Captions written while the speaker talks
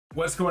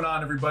What's going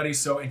on, everybody?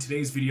 So in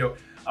today's video,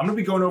 I'm gonna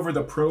be going over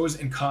the pros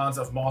and cons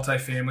of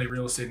multifamily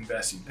real estate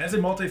investing. As a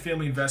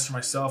multifamily investor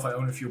myself, I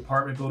own a few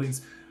apartment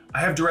buildings.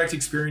 I have direct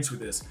experience with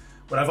this,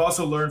 but I've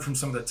also learned from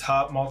some of the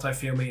top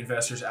multifamily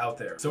investors out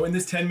there. So in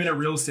this 10-minute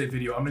real estate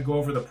video, I'm gonna go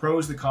over the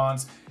pros, the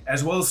cons,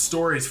 as well as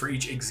stories for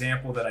each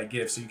example that I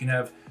give, so you can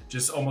have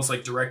just almost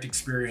like direct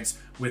experience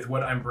with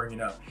what I'm bringing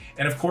up.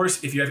 And of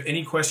course, if you have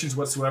any questions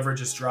whatsoever,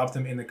 just drop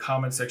them in the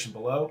comment section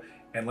below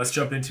and let's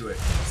jump into it.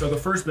 So the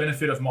first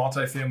benefit of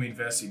multifamily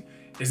investing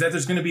is that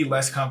there's gonna be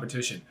less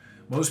competition.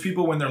 Most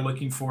people, when they're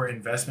looking for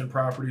investment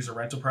properties or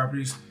rental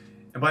properties,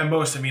 and by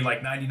most, I mean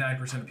like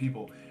 99% of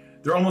people,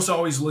 they're almost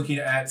always looking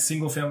at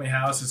single family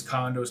houses,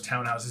 condos,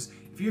 townhouses.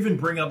 If you even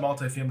bring up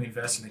multifamily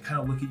investing, they kind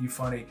of look at you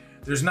funny.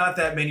 There's not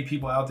that many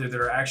people out there that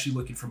are actually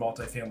looking for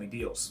multifamily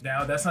deals.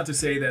 Now, that's not to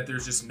say that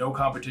there's just no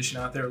competition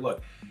out there.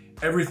 Look,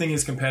 everything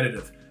is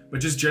competitive,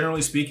 but just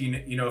generally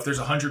speaking, you know, if there's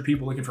 100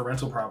 people looking for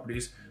rental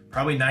properties,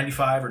 probably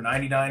 95 or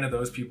 99 of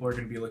those people are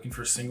going to be looking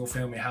for single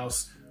family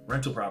house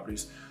rental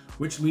properties,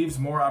 which leaves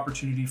more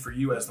opportunity for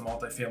you as the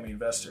multifamily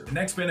investor. The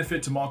next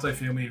benefit to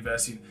multifamily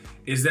investing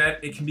is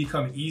that it can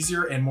become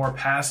easier and more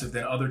passive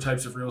than other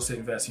types of real estate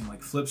investing,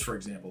 like flips, for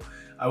example.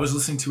 I was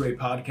listening to a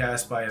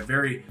podcast by a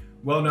very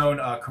well-known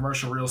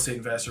commercial real estate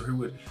investor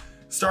who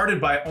started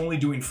by only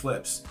doing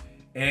flips.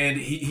 And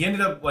he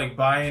ended up like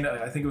buying,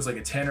 I think it was like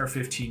a 10 or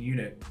 15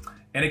 unit.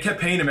 And it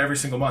kept paying him every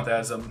single month,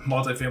 as a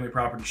multifamily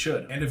property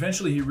should. And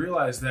eventually he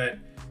realized that,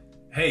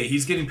 hey,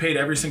 he's getting paid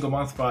every single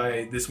month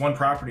by this one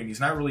property and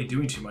he's not really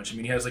doing too much. I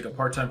mean, he has like a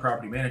part-time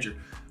property manager.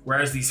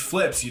 Whereas these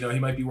flips, you know, he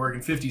might be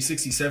working 50,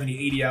 60,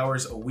 70, 80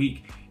 hours a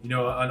week, you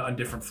know, on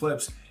different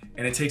flips.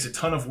 And it takes a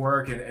ton of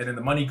work and then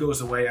the money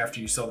goes away after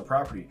you sell the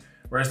property.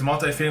 Whereas the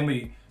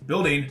multifamily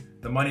building,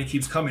 the money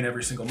keeps coming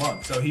every single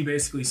month. So he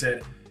basically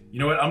said, you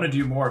know what, I'm gonna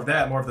do more of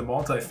that, more of the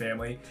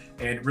multifamily,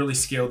 and really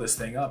scale this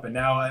thing up. And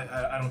now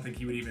I don't think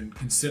he would even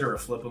consider a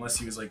flip unless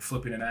he was like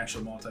flipping an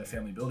actual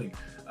multifamily building.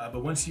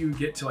 But once you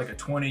get to like a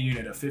 20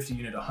 unit, a 50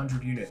 unit, a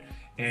 100 unit,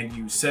 and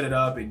you set it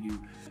up and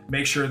you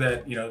make sure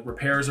that, you know,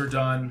 repairs are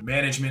done,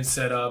 management's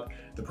set up,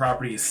 the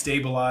property is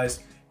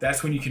stabilized,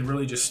 that's when you can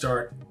really just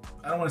start,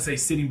 I don't wanna say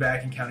sitting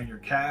back and counting your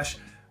cash,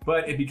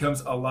 but it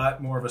becomes a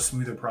lot more of a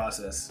smoother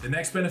process. The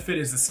next benefit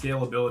is the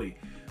scalability.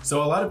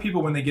 So a lot of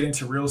people, when they get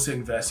into real estate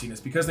investing, it's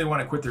because they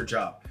want to quit their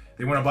job.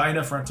 They want to buy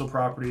enough rental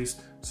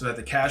properties so that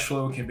the cash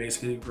flow can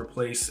basically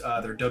replace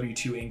their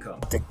W-2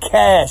 income. The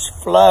cash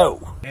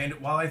flow. And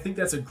while I think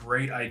that's a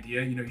great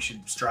idea, you know, you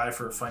should strive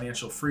for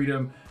financial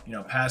freedom, you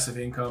know, passive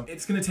income.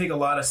 It's going to take a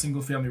lot of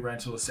single family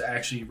rentals to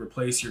actually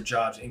replace your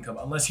job's income,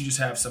 unless you just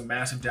have some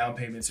massive down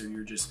payments or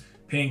you're just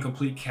paying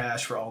complete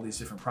cash for all these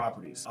different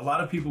properties. A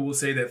lot of people will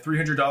say that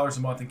 $300 a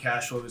month in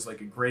cash flow is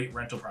like a great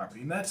rental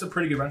property, and that's a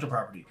pretty good rental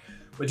property.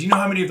 But do you know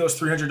how many of those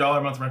 $300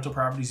 a month rental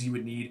properties you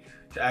would need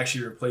to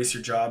actually replace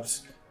your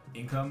job's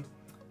income?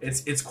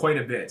 It's quite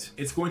a bit.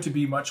 It's going to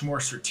be much more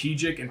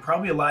strategic and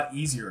probably a lot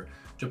easier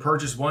to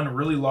purchase one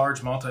really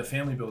large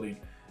multifamily building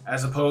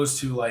as opposed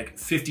to like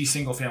 50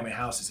 single family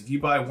houses. If you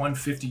buy one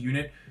 50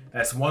 unit,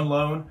 that's one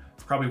loan,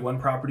 it's probably one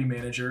property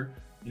manager,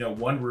 you know,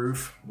 one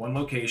roof, one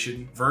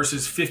location,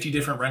 versus 50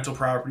 different rental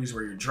properties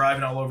where you're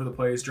driving all over the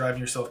place, driving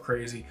yourself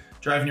crazy,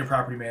 driving your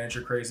property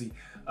manager crazy.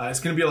 It's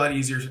gonna be a lot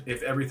easier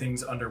if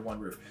everything's under one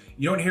roof.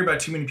 You don't hear about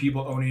too many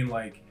people owning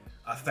like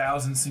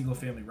 1,000 single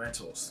family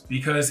rentals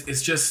because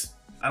it's just,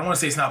 I don't wanna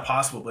say it's not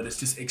possible, but it's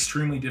just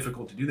extremely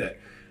difficult to do that.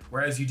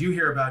 Whereas you do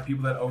hear about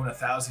people that own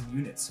 1,000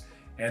 units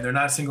and they're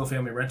not single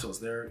family rentals.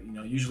 They're, you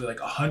know, usually like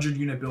 100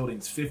 unit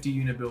buildings, 50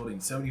 unit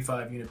buildings,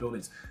 75 unit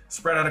buildings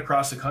spread out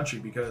across the country,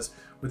 because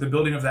with a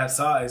building of that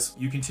size,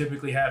 you can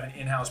typically have an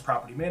in-house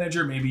property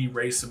manager, maybe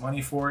raise some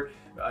money for it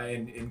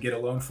and get a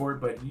loan for it,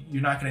 but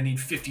you're not gonna need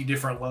 50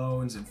 different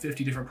loans and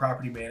 50 different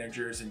property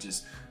managers and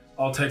just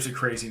all types of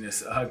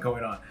craziness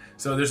going on.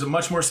 So there's a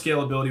much more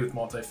scalability with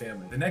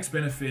multifamily. The next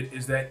benefit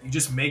is that you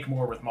just make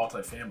more with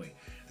multifamily.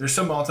 There's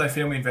some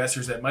multifamily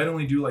investors that might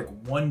only do like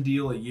one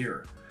deal a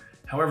year.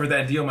 However,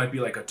 that deal might be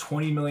like a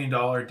 $20 million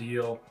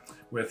deal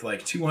with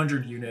like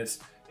 200 units.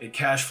 It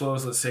cash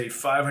flows, let's say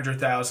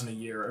 500,000 a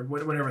year, or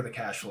whatever the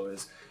cash flow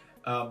is.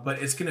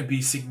 But it's gonna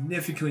be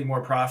significantly more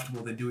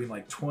profitable than doing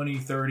like 20,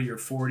 30, or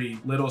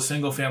 40 little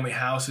single family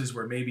houses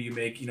where maybe you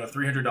make, you know,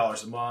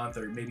 $300 a month,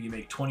 or maybe you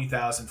make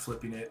 20,000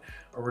 flipping it,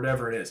 or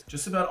whatever it is.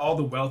 Just about all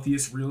the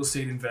wealthiest real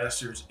estate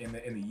investors in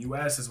the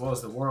US as well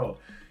as the world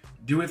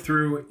do it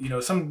through, you know,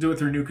 some do it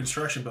through new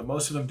construction, but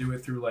most of them do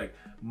it through like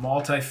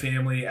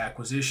multifamily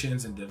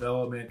acquisitions and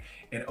development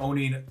and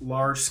owning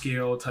large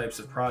scale types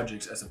of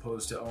projects as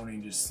opposed to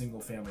owning just single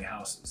family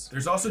houses.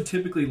 There's also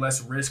typically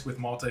less risk with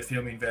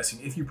multifamily investing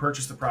if you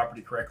purchase the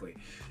property correctly.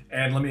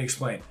 And let me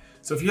explain.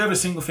 So if you have a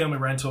single family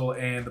rental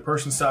and the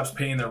person stops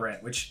paying their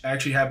rent, which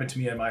actually happened to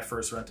me at my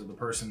first rental, the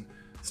person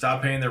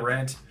stopped paying their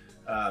rent,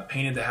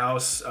 painted the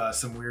house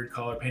some weird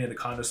color, painted the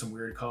condo some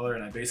weird color,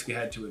 and I basically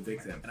had to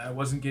evict them. And I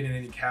wasn't getting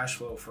any cash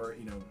flow for,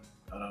 you know,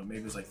 I don't know,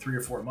 maybe it was like 3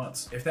 or 4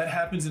 months. If that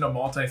happens in a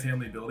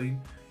multifamily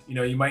building, you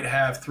know, you might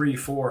have 3,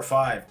 4,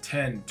 5,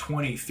 10,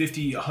 20,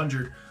 50,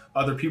 100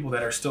 other people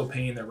that are still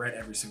paying their rent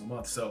every single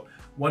month. So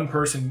one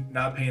person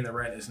not paying the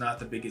rent is not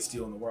the biggest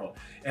deal in the world.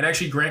 And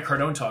actually Grant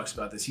Cardone talks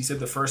about this. He said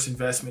the first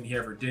investment he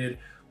ever did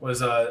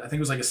was, I think it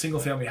was like a single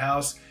family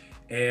house,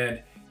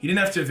 and he didn't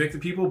have to evict the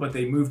people, but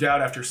they moved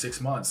out after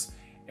 6 months.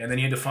 And then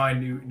he had to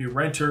find new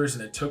renters,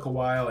 and it took a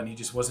while, and he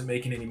just wasn't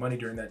making any money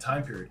during that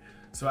time period.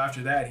 So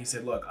after that, he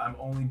said, look, I'm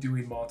only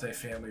doing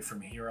multifamily from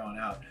here on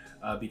out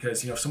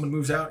because, if someone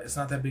moves out, it's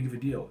not that big of a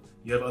deal.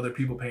 You have other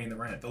people paying the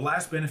rent. The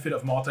last benefit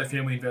of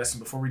multifamily investing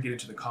before we get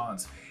into the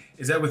cons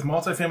is that with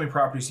multifamily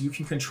properties, you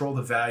can control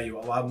the value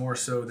a lot more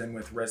so than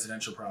with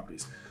residential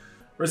properties.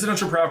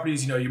 Residential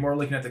properties, you're more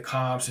looking at the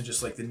comps and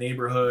just like the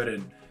neighborhood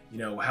and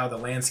how the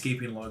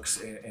landscaping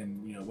looks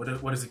and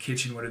what is the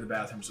kitchen, what do the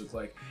bathrooms look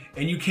like,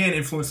 and you can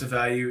influence the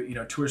value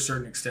to a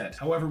certain extent.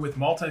 However, with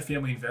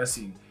multifamily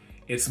investing,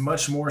 it's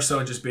much more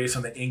so just based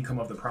on the income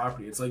of the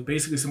property. It's like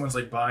basically someone's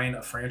like buying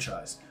a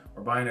franchise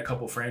or buying a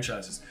couple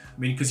franchises. I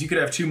mean, because you could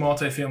have two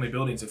multifamily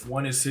buildings. If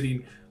one is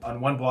sitting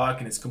on one block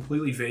and it's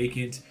completely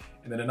vacant,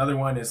 and then another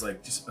one is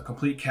like just a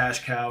complete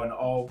cash cow and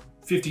all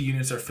 50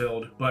 units are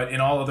filled, but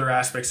in all other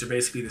aspects are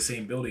basically the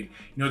same building.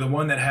 The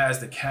one that has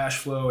the cash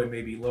flow and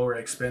maybe lower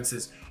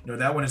expenses,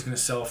 that one is going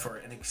to sell for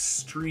an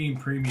extreme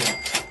premium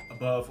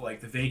above like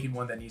the vacant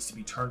one that needs to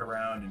be turned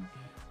around and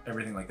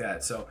everything like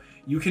that. So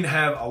you can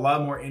have a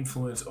lot more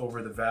influence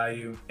over the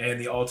value and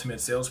the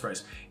ultimate sales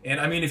price. And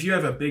I mean, if you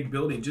have a big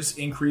building, just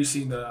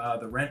increasing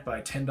the rent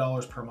by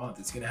 $10 per month,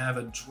 it's going to have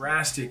a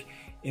drastic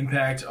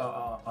impact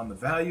on the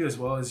value as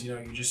well as your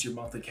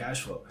monthly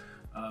cash flow.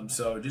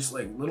 So just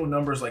like little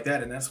numbers like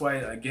that, and that's why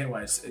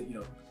it's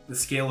the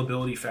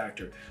scalability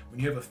factor. When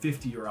you have a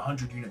 50 or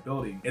 100 unit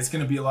building, it's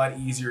going to be a lot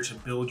easier to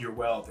build your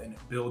wealth and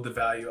build the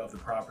value of the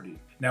property.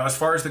 Now, as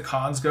far as the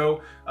cons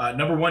go,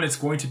 number one, it's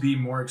going to be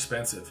more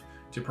expensive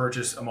to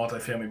purchase a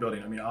multifamily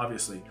building. I mean,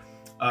 obviously,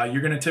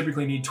 you're going to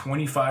typically need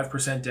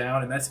 25%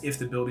 down, and that's if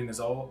the building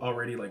is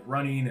already like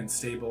running and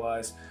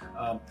stabilized.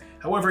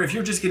 However, if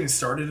you're just getting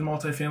started in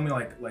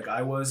multifamily, like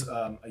I was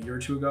a year or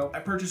two ago, I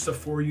purchased a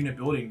 4-unit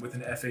building with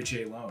an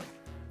FHA loan.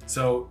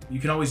 So you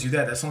can always do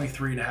that. That's only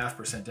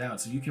 3.5% down.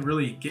 So you can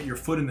really get your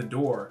foot in the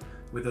door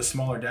with a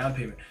smaller down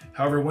payment.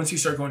 However, once you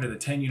start going to the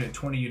 10 unit,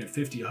 20 unit,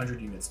 50,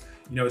 100 units,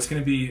 it's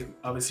going to be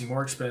obviously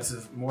more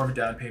expensive, more of a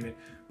down payment,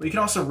 but you can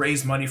also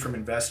raise money from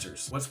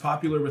investors. What's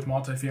popular with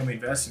multifamily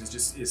investing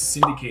is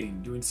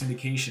syndicating, doing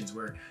syndications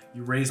where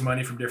you raise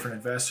money from different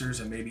investors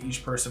and maybe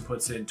each person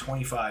puts in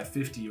 25,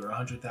 50 or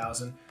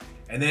 100,000.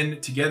 And then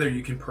together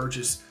you can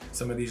purchase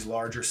some of these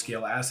larger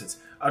scale assets.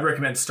 I'd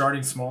recommend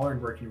starting smaller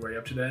and working your way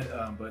up to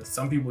that, but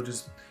some people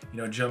just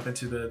jump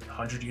into the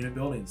 100-unit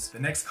buildings. The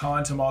next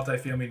con to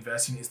multifamily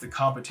investing is the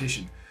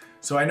competition.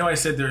 So I know I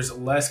said there's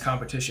less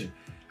competition.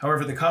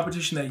 However, the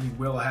competition that you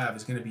will have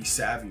is going to be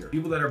savvier.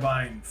 People that are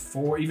buying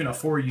even a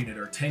 4-unit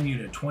or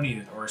 10-unit,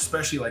 20-unit, or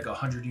especially like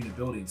 100-unit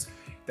buildings,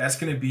 that's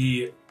going to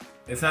be,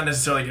 it's not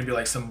necessarily going to be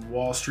like some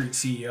Wall Street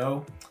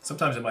CEO.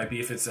 Sometimes it might be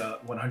if it's a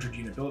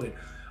 100-unit building.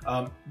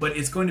 But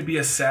it's going to be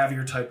a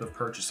savvier type of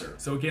purchaser.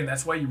 So again,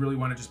 that's why you really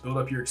want to just build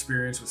up your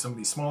experience with some of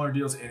these smaller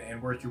deals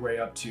and work your way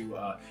up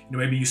to,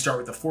 maybe you start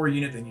with a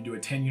 4-unit, then you do a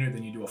 10-unit,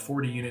 then you do a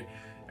 40-unit,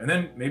 and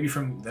then maybe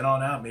from then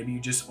on out, maybe you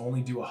just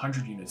only do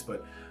 100 units.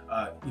 But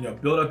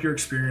build up your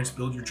experience,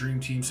 build your dream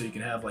team so you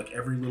can have like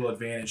every little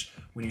advantage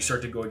when you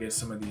start to go against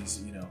some of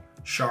these,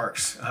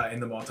 sharks in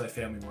the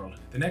multifamily world.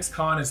 The next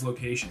con is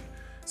location.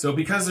 So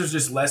because there's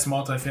just less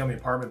multifamily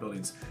apartment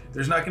buildings,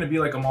 there's not going to be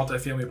like a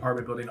multifamily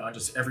apartment building on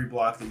just every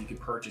block that you can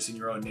purchase in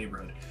your own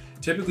neighborhood.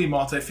 Typically,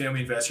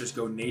 multifamily investors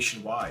go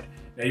nationwide.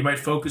 Now, you might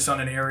focus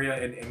on an area,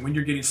 and when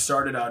you're getting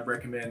started, I'd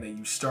recommend that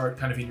you start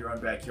kind of in your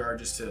own backyard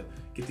just to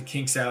get the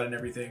kinks out and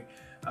everything.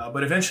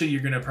 But eventually,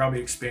 you're going to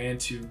probably expand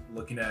to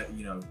looking at,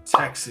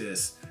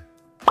 Texas,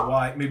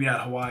 Hawaii, maybe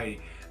not Hawaii,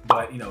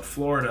 but,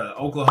 Florida,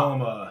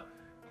 Oklahoma,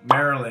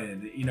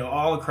 Maryland,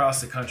 all across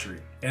the country.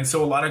 And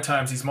so a lot of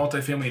times these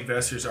multifamily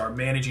investors are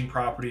managing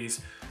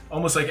properties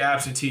almost like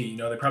absentee.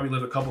 They probably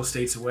live a couple of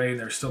states away and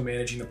they're still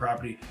managing the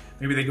property.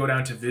 Maybe they go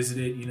down to visit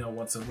it,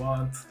 once a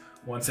month,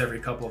 once every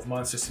couple of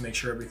months just to make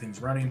sure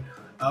everything's running.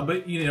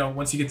 But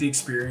once you get the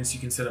experience, you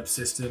can set up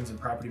systems and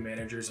property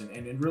managers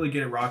and really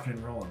get it rocking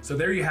and rolling. So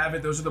there you have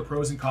it. Those are the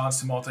pros and cons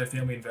to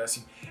multifamily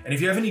investing. And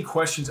if you have any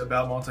questions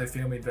about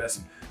multifamily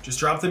investing, just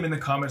drop them in the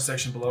comment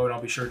section below and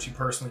I'll be sure to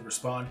personally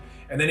respond.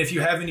 And then if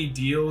you have any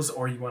deals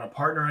or you want to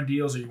partner on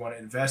deals or you want to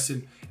invest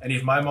in any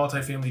of my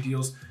multifamily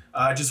deals,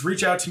 just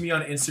reach out to me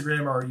on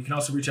Instagram, or you can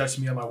also reach out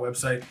to me on my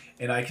website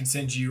and I can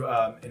send you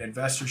an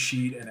investor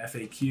sheet, an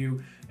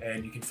FAQ,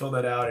 and you can fill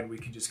that out and we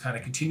can just kind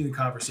of continue the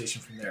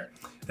conversation from there.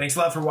 Thanks a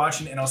lot for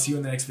watching and I'll see you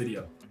in the next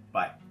video.